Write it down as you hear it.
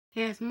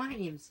Hey guys, my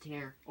name's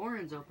Tanner,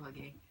 Orenzo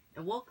Puggy,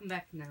 and welcome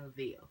back to another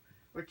video,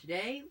 where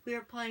today we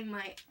are playing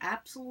my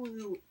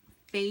absolute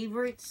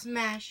favorite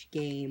Smash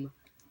game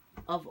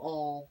of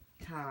all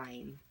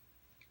time.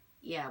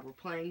 Yeah, we're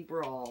playing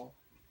Brawl.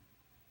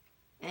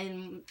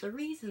 And the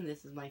reason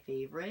this is my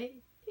favorite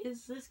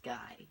is this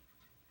guy,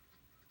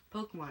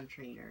 Pokemon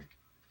Trainer.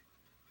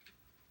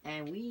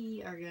 And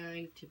we are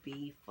going to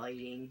be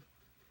fighting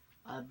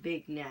a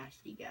big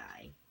nasty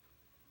guy.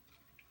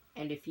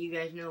 And if you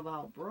guys know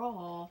about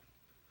Brawl,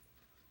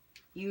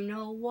 you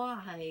know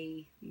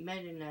why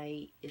Meta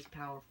Knight is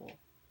powerful.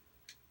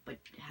 But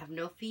have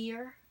no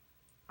fear,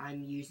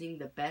 I'm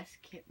using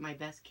my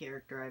best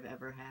character I've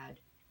ever had.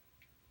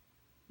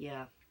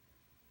 Yeah.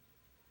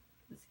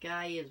 This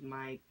guy is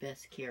my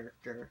best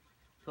character,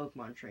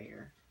 Pokemon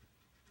Trainer.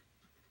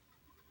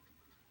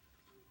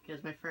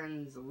 Because my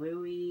friend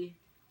Louie,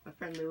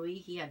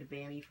 he had to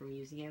ban me from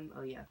using him.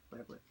 Oh yeah,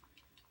 whatever.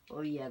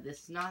 Oh yeah,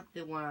 this is not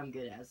the one I'm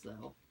good as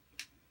though.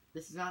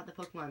 This is not the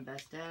Pokemon I'm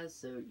best as,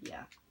 so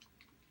yeah.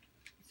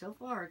 So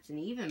far, it's an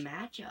even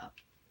matchup.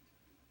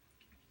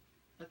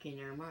 Okay,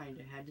 never mind.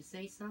 I had to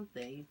say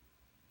something.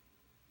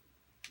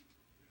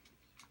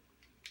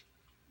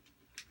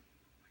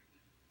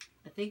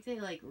 I think they,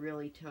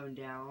 really toned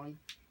down.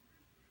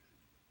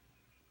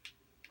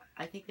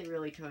 I think they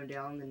really toned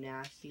down the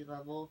nasty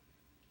level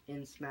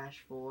in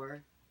Smash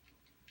 4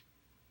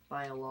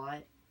 by a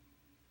lot.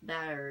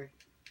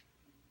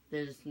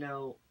 There's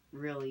no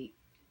really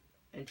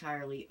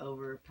entirely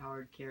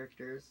overpowered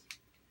characters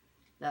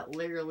that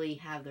literally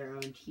have their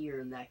own tier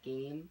in that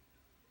game.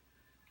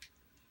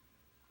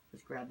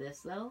 Let's grab this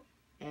though,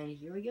 and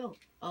here we go.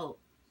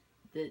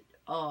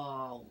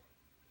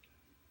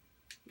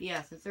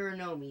 Yeah, since there were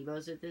no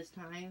amiibos at this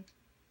time,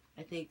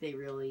 I think they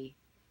really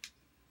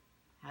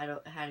had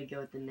to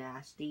go with the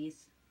nasties.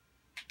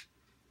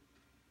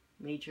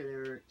 Made sure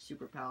they were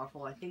super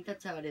powerful. I think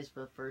that's how it is for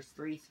the first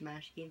 3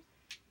 Smash games.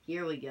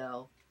 Here we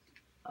go.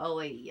 Oh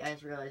wait, I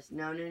just realized.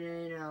 No,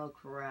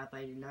 crap,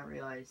 I did not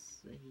realize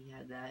that he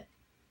had that.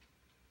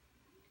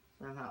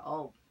 Somehow,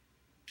 oh,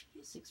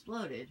 he just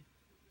exploded.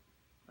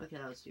 Okay,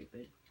 that was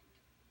stupid.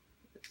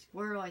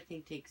 Squirtle, I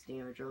think, takes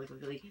damage really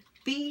quickly.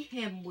 Beat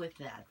him with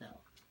that, though.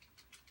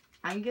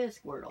 I'm good at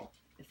Squirtle.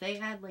 If they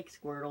add,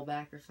 Squirtle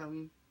back or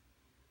something,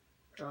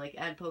 or,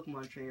 add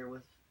Pokemon Trainer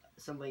with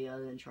somebody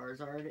other than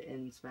Charizard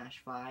in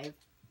Smash 5,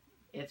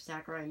 if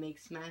Sakurai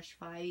makes Smash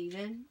 5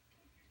 even,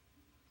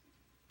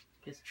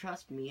 because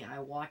trust me, I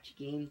watch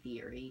Game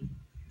Theory,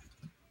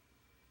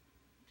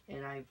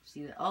 and I've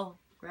seen that. Oh,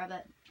 grab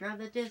that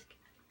disc.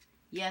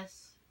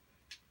 Yes,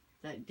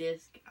 that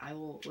disc. I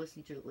will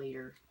listen to it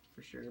later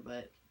for sure,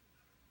 but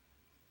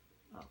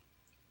oh,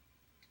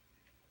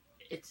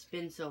 it's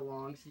been so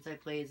long since I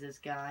played as this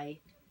guy.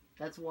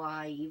 That's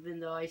why,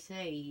 even though I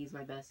say he's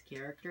my best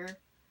character,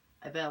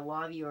 I bet a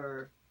lot of you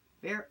are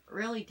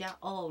really down.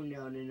 Oh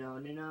no!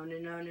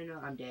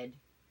 I'm dead.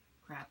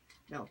 Crap!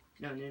 No!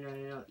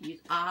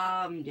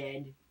 I'm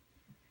dead.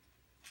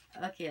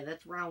 Okay,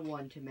 that's round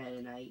 1 to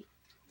Meta Knight.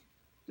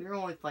 We're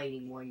only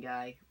fighting one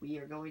guy. We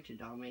are going to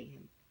dominate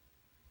him.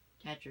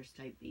 Catcher's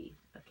type B.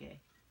 Okay.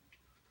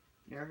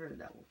 Never heard of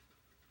that one.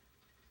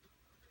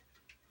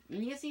 Let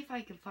me see if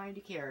I can find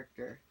a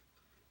character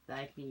that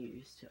I can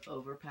use to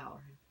overpower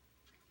him.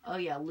 Oh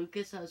yeah,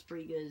 Lucas was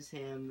pretty good as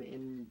him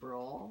in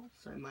Brawl,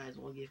 so I might as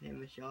well give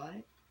him a shot.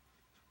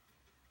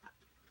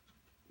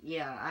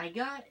 Yeah, I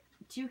got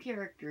 2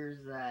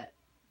 characters that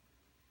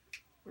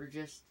were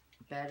just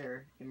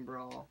better in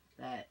Brawl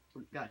that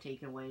got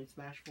taken away in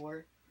Smash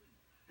 4.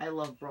 I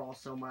love Brawl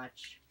so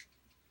much.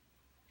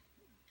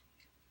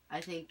 I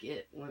think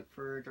it went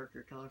for a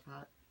darker color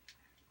palette.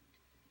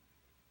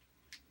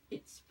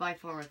 It's by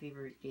far my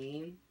favorite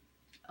game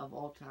of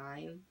all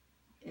time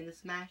in the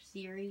Smash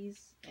series,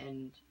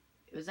 and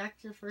it was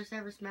actually the first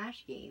ever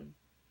Smash game.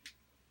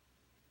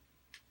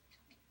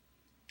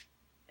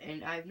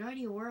 And I have no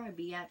idea where I'd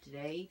be at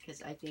today,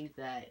 because I think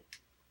that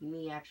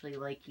me actually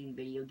liking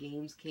video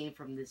games came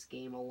from this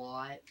game a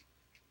lot.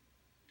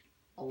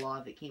 A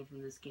lot of it came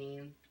from this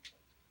game,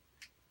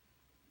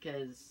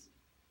 because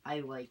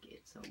I like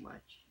it so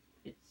much.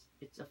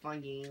 It's a fun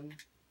game.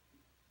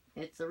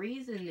 It's the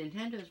reason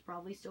Nintendo's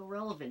probably still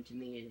relevant to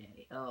me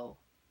today. Oh.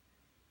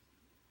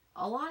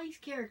 A lot of these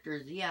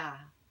characters, yeah.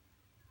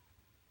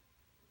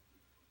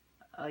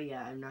 Oh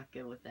yeah, I'm not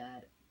good with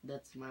that.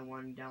 That's my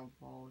one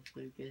downfall with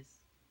Lucas.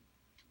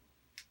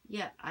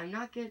 Yeah, I'm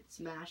not good at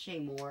Smash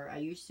anymore. I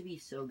used to be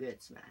so good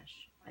at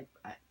Smash.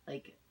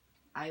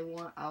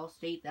 I'll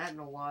state that in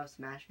a lot of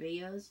Smash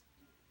videos.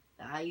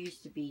 That I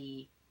used to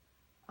be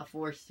a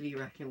force to be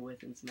reckoned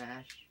with in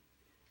Smash.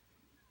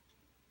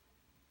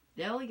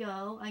 There we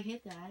go. I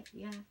hit that.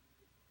 Yeah.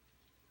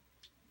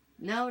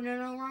 No,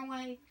 wrong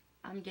way.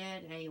 I'm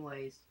dead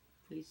anyways.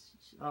 Please.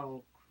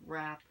 Oh,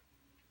 crap.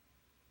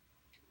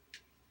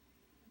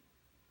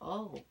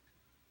 Oh.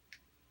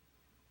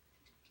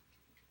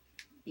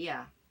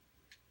 Yeah.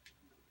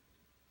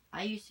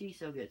 I used to be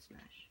so good at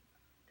Smash.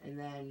 And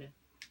then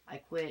I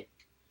quit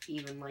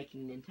even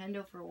liking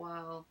Nintendo for a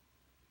while.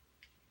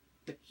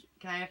 which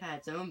kind of had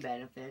its own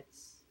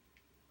benefits.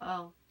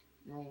 Oh,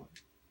 no.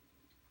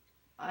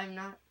 I'm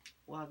not...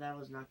 Wow, that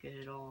was not good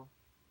at all.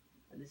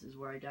 This is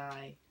where I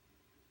die.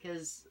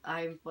 Because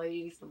I'm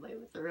fighting somebody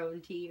with their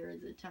own tier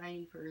as a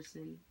tiny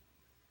person.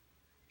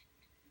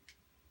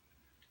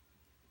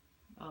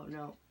 Oh,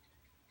 no.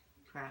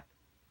 Crap.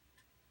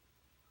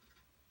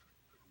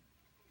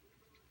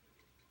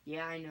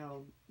 Yeah, I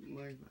know.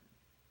 Where's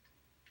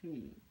my...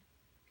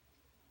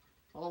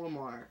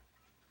 Olimar.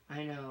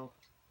 I know.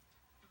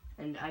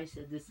 And I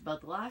said this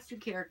about the last two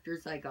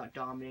characters I got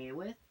dominated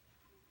with.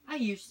 I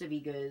used to be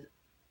good.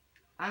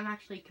 I'm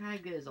actually kind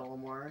of good as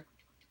Olimar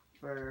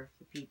for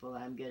the people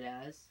that I'm good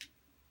as.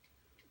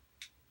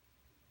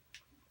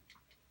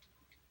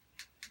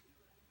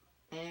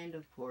 And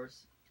of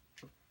course,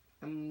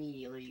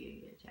 immediately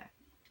you get attacked.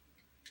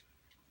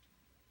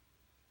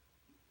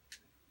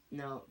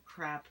 No,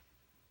 crap.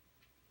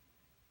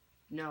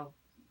 No.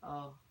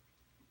 Oh.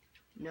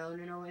 No,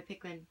 my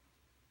Pikmin.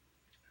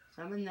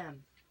 Summon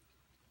them.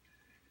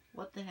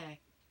 What the heck?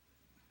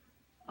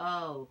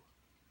 Oh.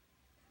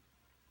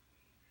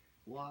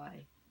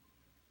 Why?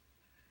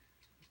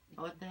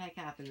 What the heck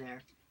happened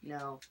there?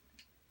 No.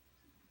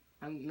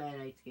 I'm mad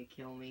it's gonna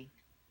kill me.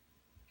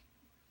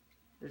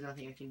 There's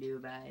nothing I can do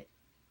about it.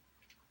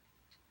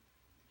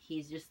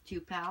 He's just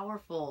too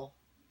powerful.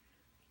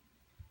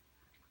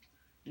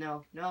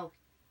 No. I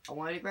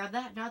wanted to grab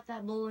that, not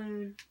that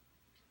balloon.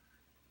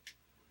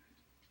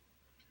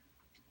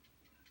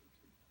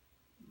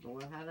 Don't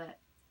want to have that.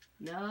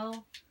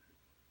 No.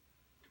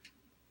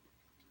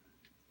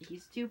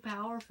 He's too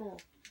powerful.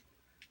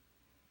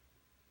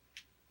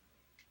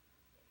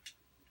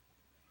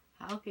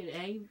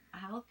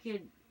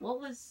 What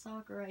was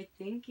Sakurai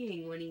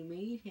thinking when he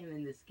made him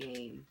in this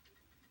game?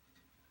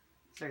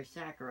 Sorry,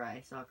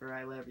 Sakurai,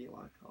 whatever you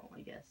want to call him,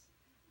 I guess.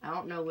 I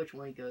don't know which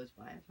one he goes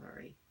by, I'm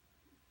sorry.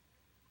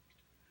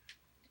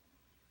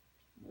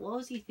 What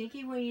was he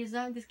thinking when he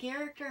designed this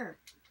character?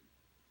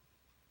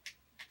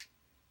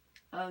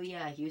 Oh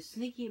yeah, he was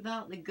thinking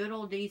about the good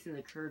old days in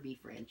the Kirby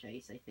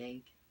franchise, I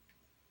think.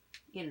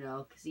 You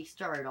know, because he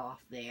started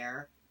off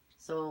there.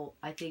 So,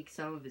 I think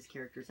some of his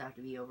characters have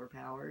to be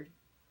overpowered.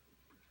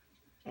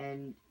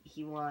 And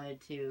he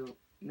wanted to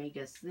make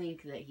us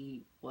think that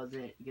he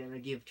wasn't gonna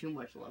give too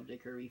much love to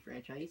Kirby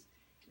franchise.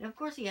 And of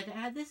course he had to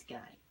add this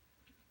guy.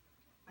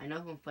 I know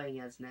who I'm fighting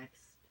as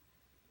next.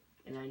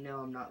 And I know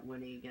I'm not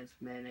winning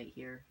against Meta Knight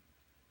here.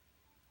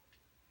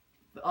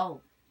 But,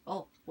 oh,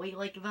 what do you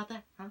like about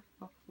that? Huh?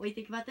 Oh, what do you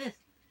think about this?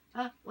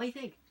 What do you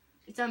think?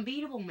 It's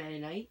unbeatable, Meta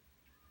Knight.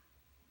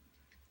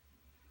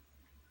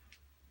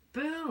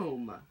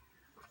 Boom!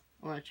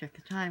 I want to check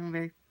the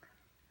timer.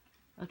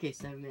 Okay,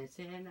 7 minutes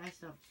in. I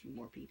still have a few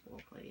more people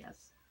to play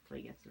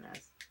against him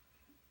as.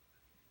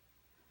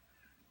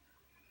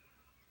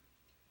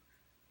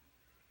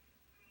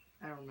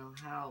 I don't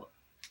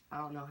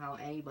know how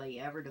anybody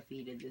ever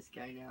defeated this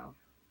guy now.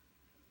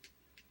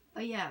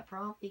 But yeah,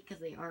 probably because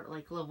they aren't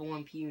like level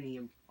 1 puny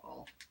and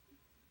all.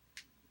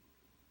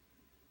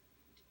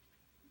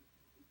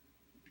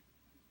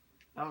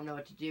 I don't know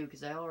what to do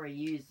because I already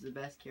used the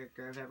best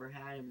character I've ever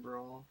had in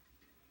Brawl.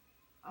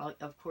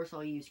 Of course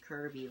I'll use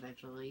Kirby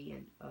eventually,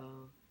 and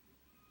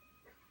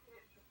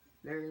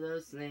there are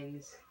those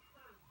things.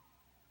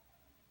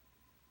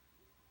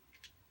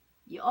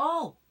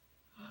 Oh!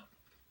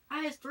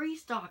 I just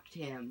 3-stocked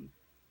him.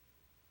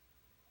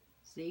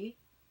 See?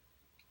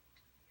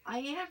 I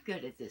am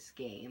good at this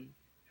game.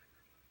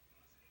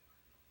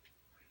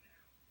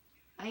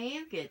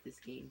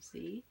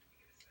 See?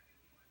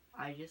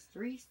 I just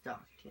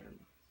 3-stocked him.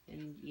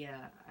 And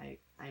yeah,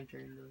 I'm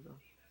turning those off.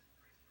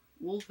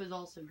 Wolf is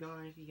also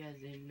gone, if you guys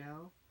didn't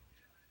know.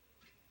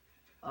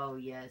 Oh,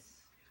 yes.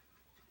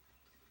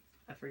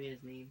 I forget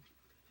his name.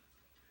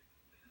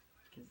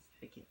 Because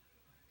I can't.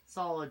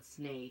 Solid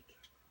Snake.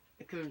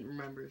 I couldn't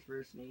remember his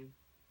first name.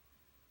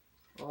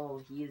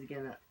 Oh, he is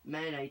gonna...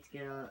 Meta Knight's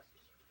gonna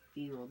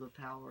feel the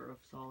power of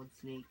Solid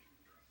Snake.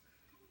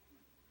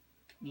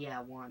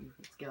 Yeah, 1.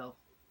 Let's go.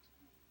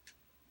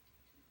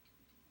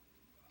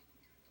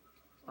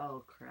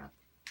 Oh, crap.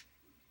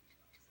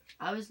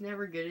 I was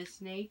never good at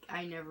Snake.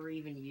 I never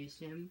even used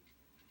him.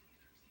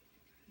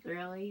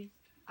 Really?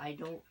 I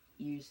don't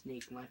use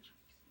Snake much.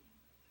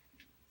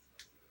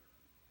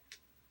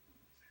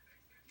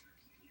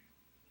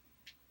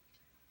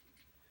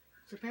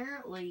 So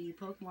apparently,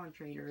 Pokemon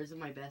Trainer isn't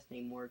my best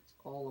anymore. It's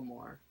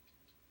Olimar.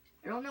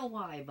 I don't know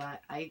why,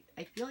 but I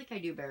feel like I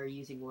do better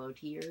using low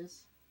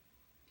tiers.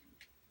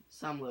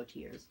 Some low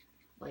tiers.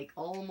 Like,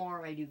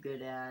 Olimar I do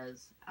good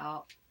as. I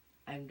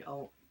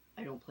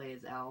don't play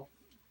as Alf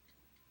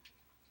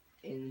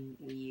in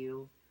Wii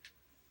U.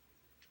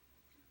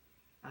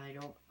 I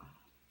don't...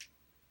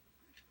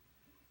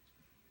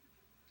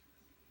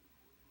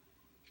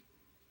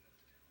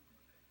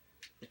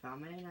 If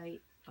I'm at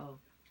night... Oh.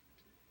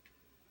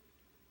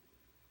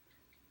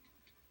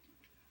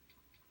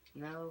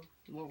 No,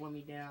 you won't let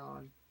me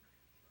down.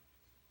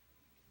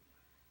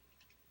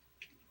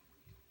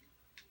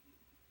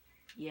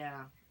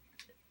 Yeah,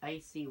 I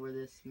see where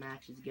this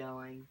match is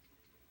going.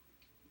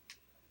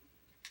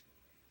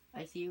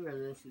 I see where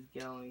this is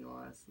going,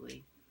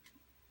 honestly.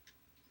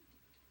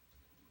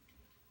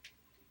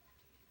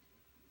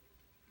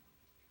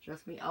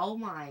 Trust me. Oh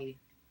my.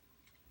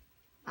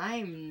 I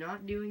am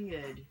not doing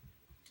good.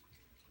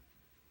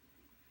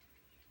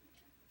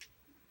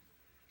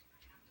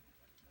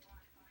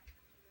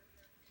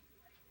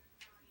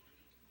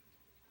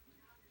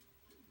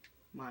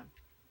 Come on.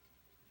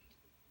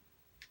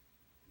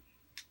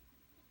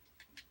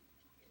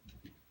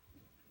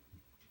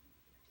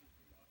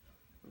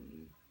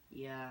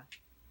 Yeah.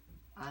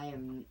 I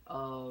am.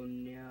 Oh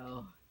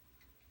no.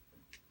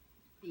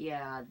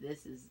 Yeah,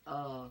 this is.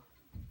 Oh.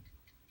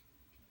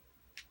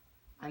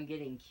 I'm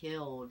getting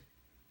killed.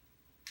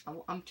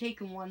 I'm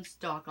taking one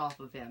stock off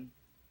of him.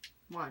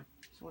 Come on.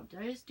 So, did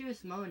I just do a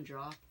Samoan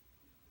drop?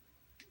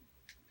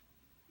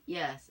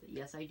 Yes.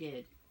 Yes, I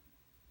did.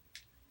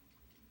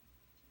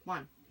 Come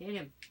on. Hit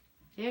him.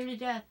 Hit him to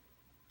death.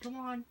 Come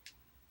on.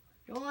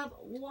 Don't let.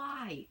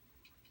 Why?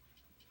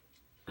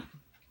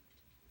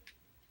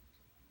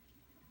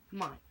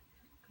 Come on.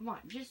 Come on.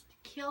 Just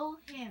kill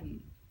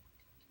him.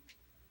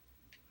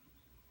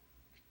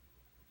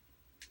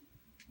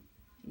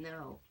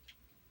 No.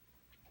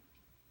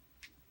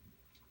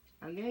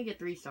 I'm gonna get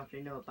 3 stocks, I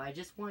know, but I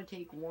just want to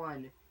take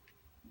 1.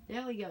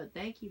 There we go.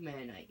 Thank you,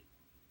 Meta Knight.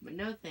 But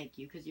no thank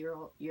you, because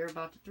you're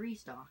about to 3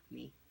 stock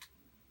me.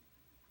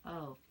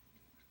 Oh.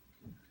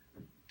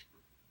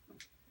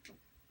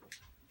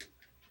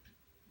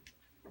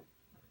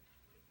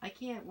 I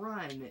can't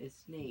run as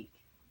Snake.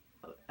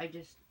 I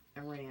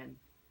ran.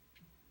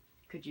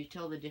 Could you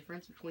tell the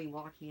difference between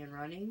walking and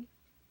running?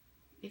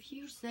 If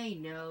you say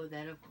no,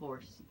 then of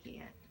course you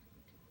can't.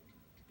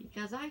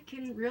 Because I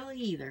couldn't really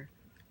either.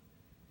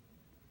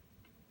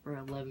 For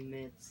 11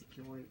 minutes, it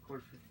can only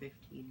record for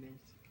 15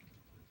 minutes.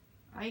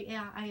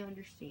 I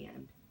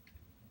understand.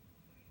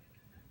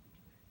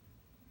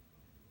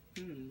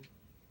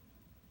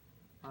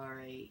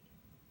 Alright.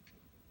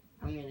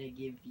 I'm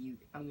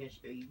gonna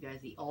show you guys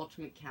the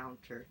ultimate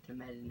counter to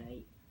Meta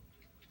Knight.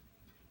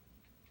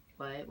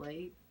 But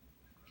wait.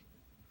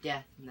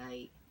 Death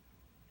Knight.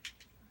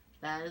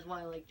 That is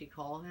what I like to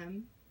call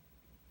him.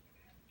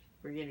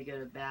 We're gonna go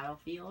to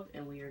Battlefield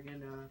and we are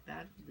gonna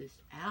battle this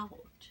out.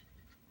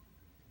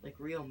 Like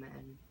real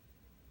men.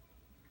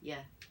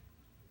 Yeah.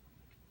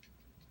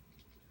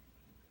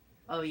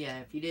 Oh yeah,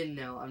 if you didn't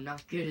know, I'm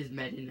not good as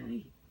Meta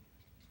Knight.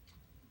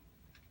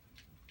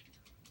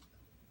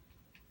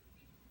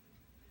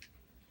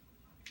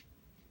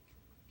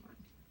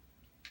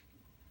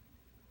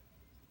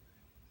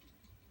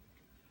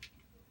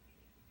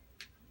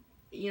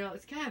 You know,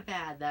 it's kind of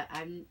bad that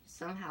I'm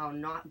somehow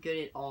not good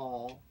at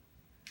all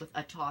with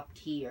a top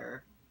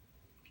tier.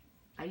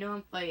 I know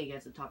I'm fighting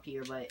against a top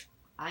tier, but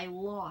I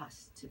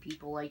lost to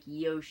people like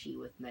Yoshi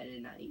with Meta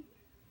Knight.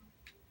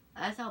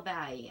 That's how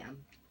bad I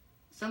am.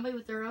 Somebody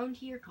with their own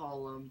tier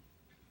column,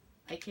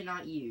 I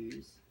cannot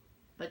use.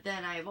 But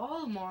then I have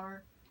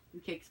Olimar, who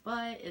kicks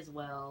butt, as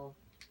well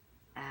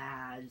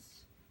as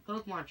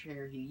Pokemon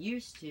Trainer, who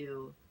used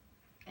to,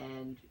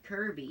 and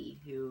Kirby,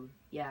 who,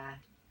 yeah,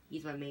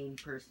 he's my main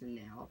person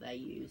now that I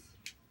use.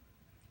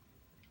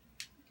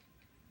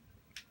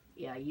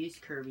 Yeah, I use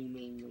Kirby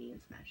mainly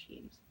in Smash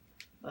games.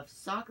 But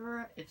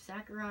if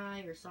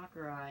Sakurai,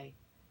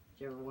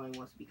 whichever one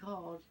wants to be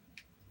called,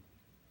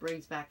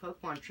 brings back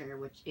Pokemon Trainer,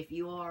 which if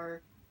you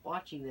are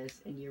watching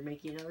this and you're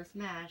making another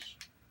Smash,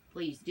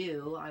 please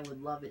do. I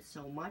would love it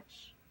so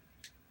much.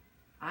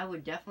 I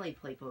would definitely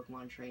play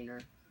Pokemon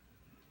Trainer.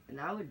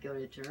 And I would go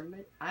to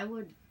tournament. I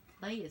would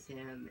play as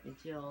him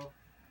until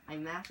I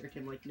mastered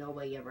him like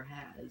nobody ever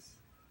has.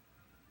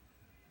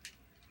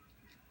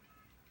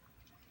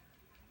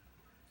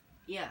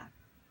 Yeah.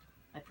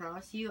 I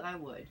promise you I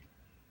would.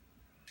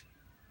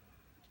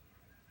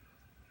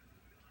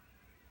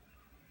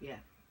 Yeah.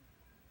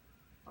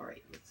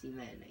 Alright, let's see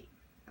Meta Knight.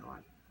 Come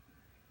on.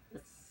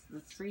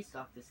 Let's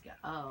restock this guy.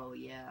 Oh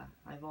yeah.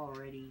 I've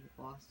already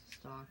lost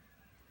stock.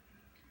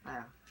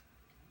 I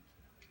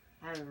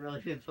haven't really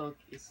been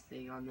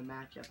focusing on the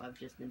matchup. I've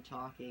just been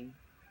talking.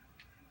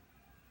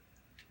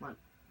 Come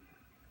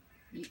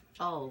on.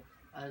 Oh,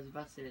 I was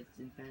about to say it's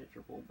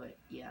impenetrable, but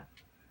yeah.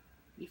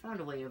 You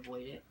found a way to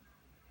avoid it.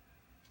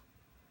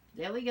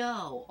 There we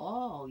go.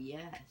 Oh,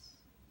 yes.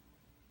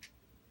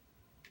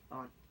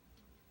 On.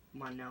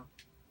 Come on now.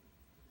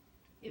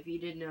 If you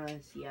did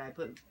notice, yeah, I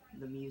put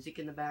the music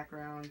in the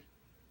background.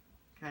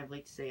 Kind of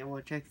like to say, I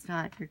want to check the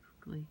time here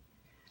quickly.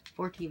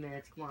 14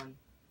 minutes, come on.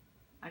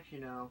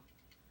 Actually, no.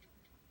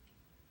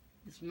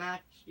 This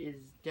match is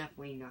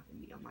definitely not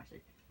going to be on my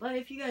side. But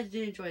if you guys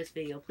did enjoy this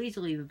video, please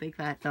leave a big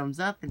fat thumbs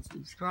up and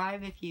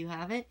subscribe if you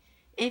haven't.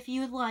 If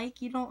you would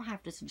like, you don't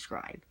have to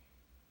subscribe.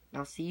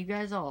 I'll see you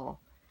guys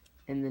all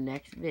in the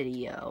next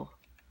video.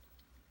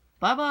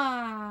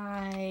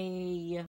 Bye-bye!